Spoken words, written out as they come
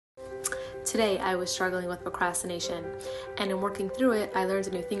Today, I was struggling with procrastination, and in working through it, I learned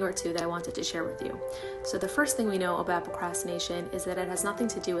a new thing or two that I wanted to share with you. So the first thing we know about procrastination is that it has nothing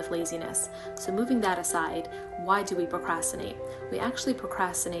to do with laziness. So moving that aside, why do we procrastinate? We actually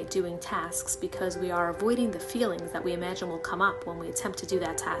procrastinate doing tasks because we are avoiding the feelings that we imagine will come up when we attempt to do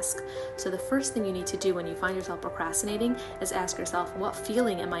that task. So the first thing you need to do when you find yourself procrastinating is ask yourself, what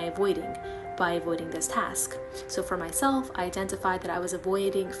feeling am I avoiding by avoiding this task? So for myself, I identified that I was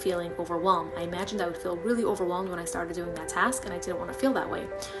avoiding feeling overwhelmed. I imagined I would feel really overwhelmed when I started doing that task, and I didn't want to feel that way.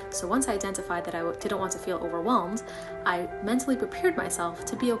 So once I identified that I didn't want to feel overwhelmed, I mentally prepared myself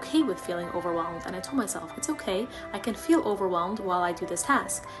to be okay with feeling overwhelmed, and I told myself, it's okay, I can feel overwhelmed while I do this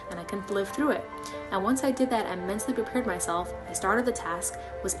task, and I can live through it. And once I did that and mentally prepared myself, I started the task,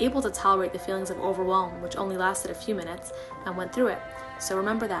 was able to tolerate the feelings of overwhelm, which only lasted a few minutes, and went through it. So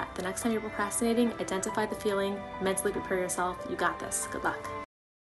remember that the next time you're procrastinating, identify the feeling, mentally prepare yourself. You got this. Good luck.